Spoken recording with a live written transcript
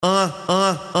Eu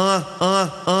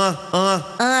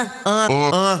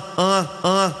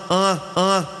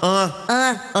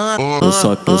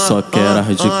só quero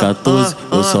as de 14,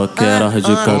 eu só quero as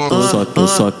de 14, eu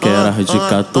só quero as de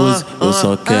 14, eu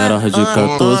só quero as de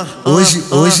 14.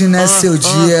 Hoje não é seu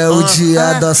dia, é o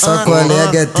dia da sua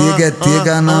colega. É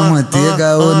tega na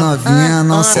manteiga, ô novinha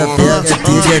não se apega.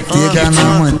 É tega na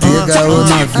manteiga, ô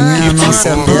novinha não se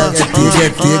apega. É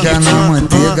tega na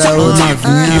manteiga, ô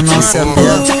novinha não se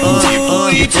apega.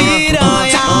 Oi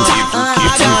piranha,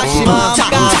 agache mama,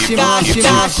 agache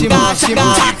mama,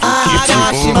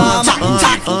 agache mama,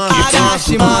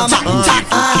 agache mama,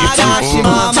 agache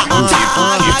mama,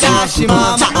 agache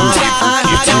mama,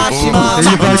 agache mama.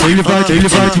 Ele vai te botar, ele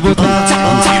vai te botar,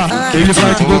 ele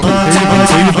vai te botar, ele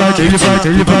vai te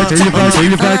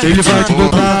botar, ele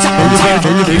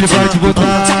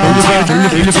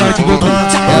vai te botar.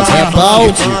 É pau,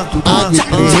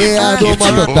 aguitreia do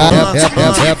mototá.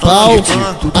 É pau,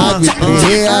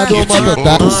 aguitreia do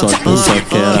mototá. Eu só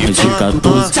quero as de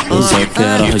 14, eu só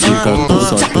quero as de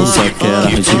 14, eu só quero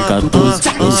as de 14,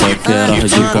 eu só quero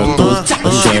as de 14.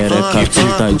 A xereca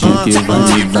apertadinha que vai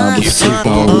me dar buceta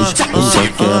hoje. Eu só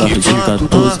quero as de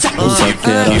 14, eu só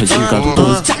quero as de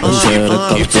 14. A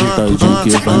xereca apertadinha que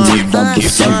vai me dar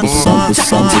buceta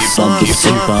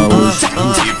hoje.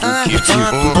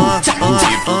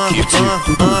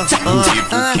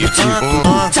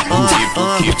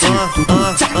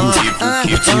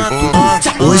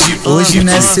 Hoje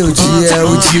não é seu dia, é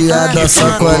o dia da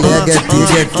sua colega.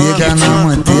 É tega na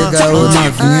manteiga, ô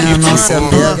novinha não se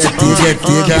apega. É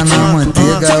tega na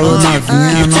manteiga, ô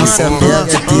novinha não se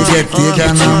apega. É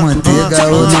tega na manteiga,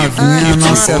 ô novinha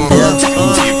não se apega.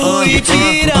 Oi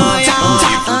piranha,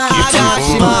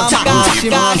 agache mama,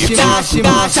 agache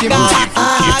mama,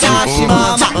 agache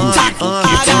mama,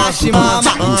 agache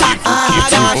mama,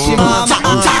 agache mama,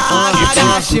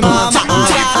 agache mama,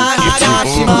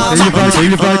 agache mama. Ele vai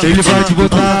te botar, ele vai te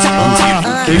botar,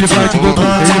 ele vai te botar,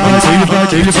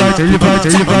 ele vai te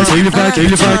botar,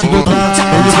 ele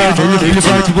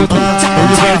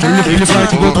vai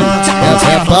te botar.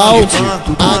 É pau,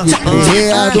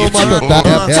 aguitreia do mototá.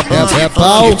 É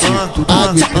pau,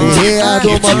 aguitreia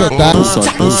do mototá. Eu só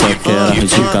quero as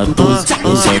de 14,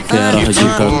 eu só quero as de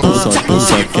 14, eu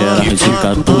só quero as de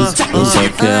 14, eu só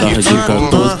quero as de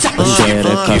 14. A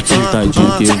xereca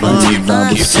apertadinha que vai me dar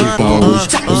buceta hoje.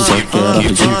 Eu só quero as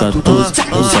de 14,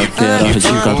 eu só quero as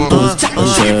de 14. A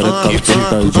xereca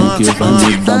apertadinha que vai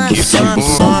me dar buceta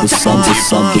hoje.